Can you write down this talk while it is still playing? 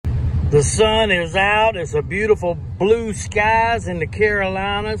The sun is out. It's a beautiful blue skies in the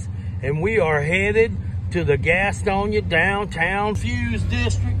Carolinas, and we are headed to the Gastonia downtown Fuse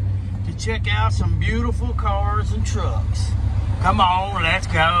district to check out some beautiful cars and trucks. Come on, let's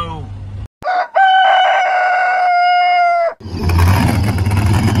go.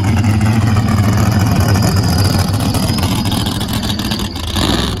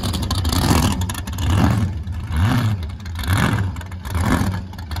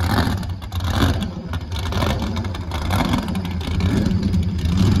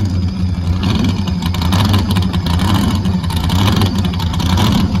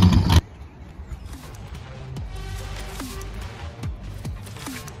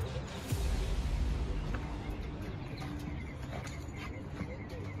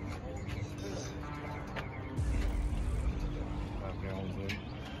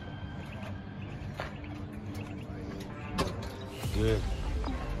 Good.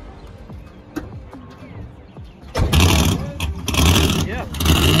 Yeah.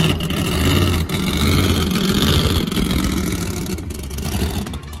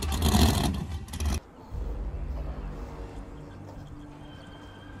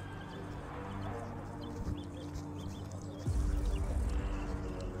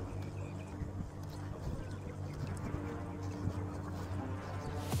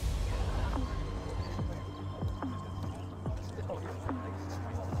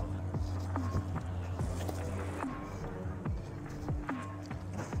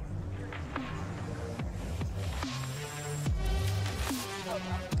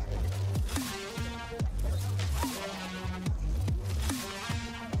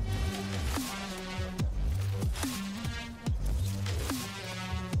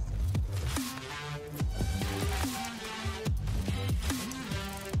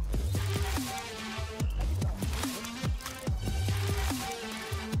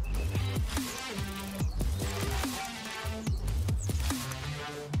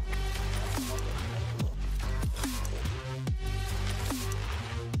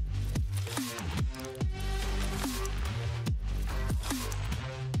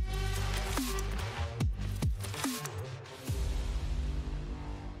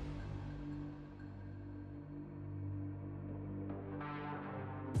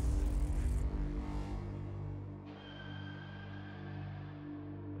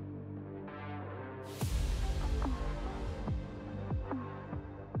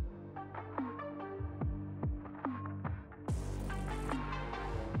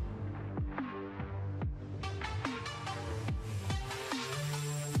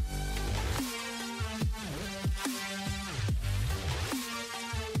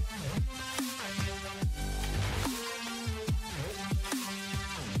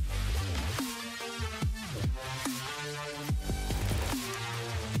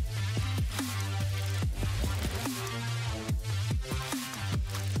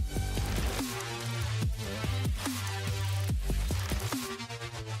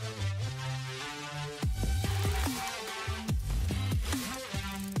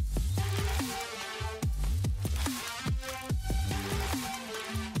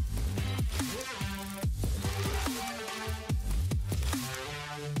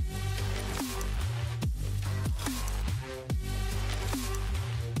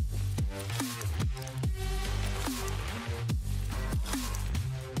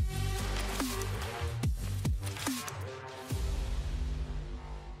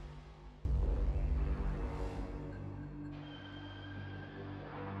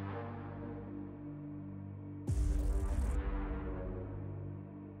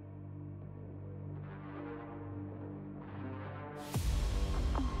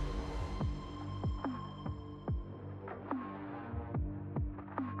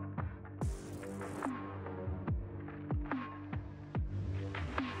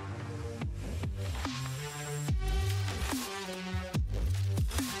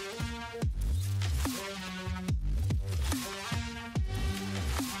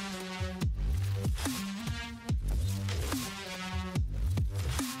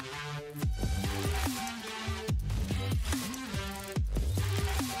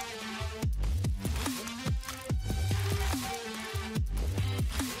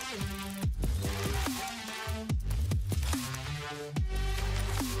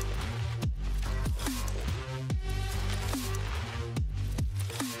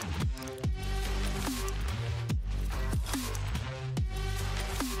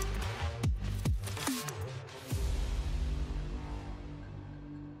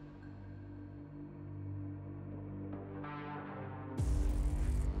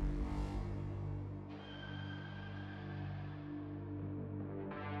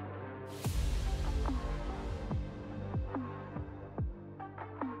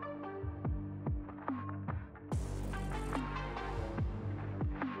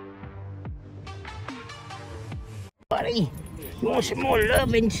 Jerry? You want some more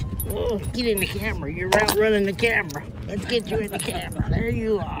lovings? Oh, get in the camera. You're outrunning the camera. Let's get you in the camera. There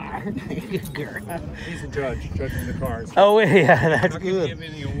you are. Good girl. He's a judge, judging the cars. Oh, yeah, that's Not good. Give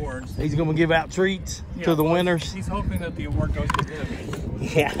any awards. He's going to give out treats to the winners. He's hoping that the award goes to him.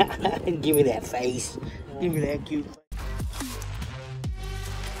 Yeah, give me that face. Give me that cute face.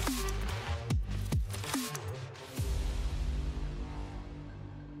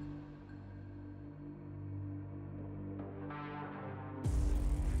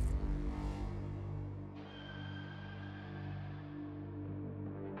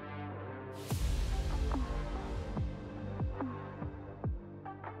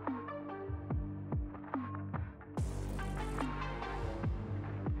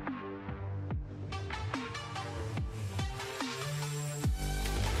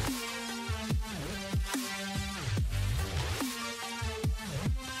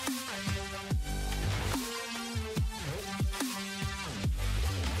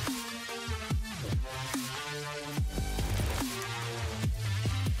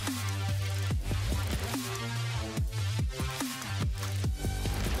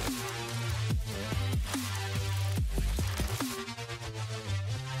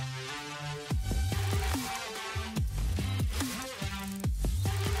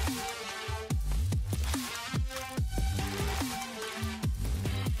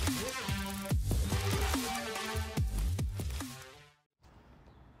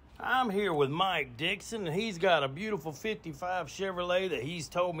 I'm here with Mike Dixon, and he's got a beautiful 55 Chevrolet that he's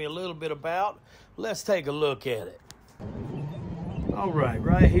told me a little bit about. Let's take a look at it. All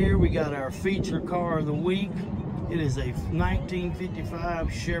right here we got our feature car of the week. It is a 1955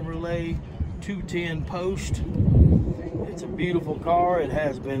 Chevrolet 210 Post. It's a beautiful car. It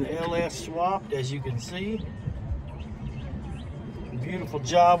has been LS swapped, as you can see. Beautiful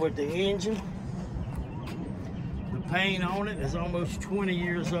job with the engine. The paint on it is almost 20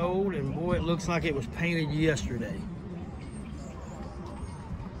 years old, and boy, it looks like it was painted yesterday.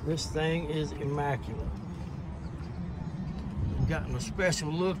 This thing is immaculate. We've gotten a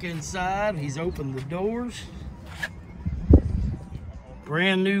special look inside. He's opened the doors.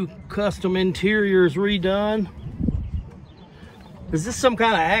 Brand new custom interiors redone. Is this some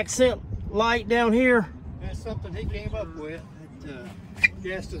kind of accent light down here? That's something he came up with at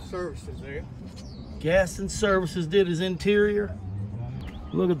Dragster Services there. Gaston Services did his interior.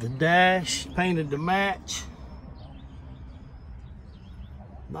 Look at the dash, painted to match.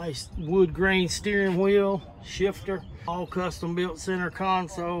 Nice wood grain steering wheel, shifter, all custom built center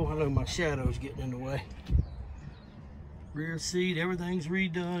console. I know my shadow's getting in the way. Rear seat, everything's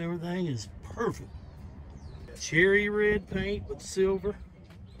redone, everything is perfect. Cherry red paint with silver.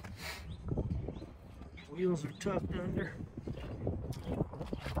 Wheels are tucked under.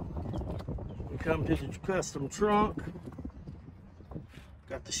 We come to the custom trunk.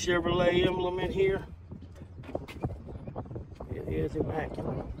 Got the Chevrolet emblem in here. It is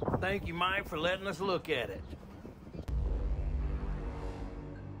immaculate. Thank you, Mike, for letting us look at it.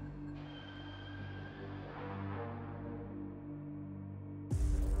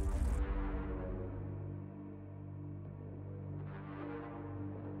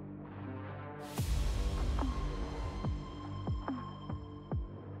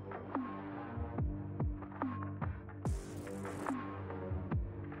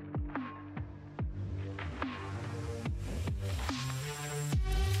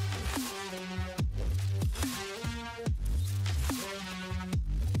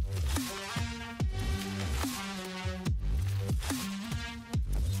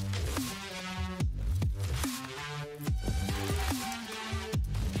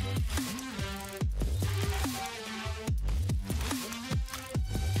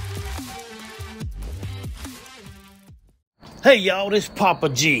 Hey y'all, this Papa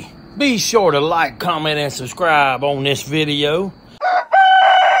G. Be sure to like, comment, and subscribe on this video.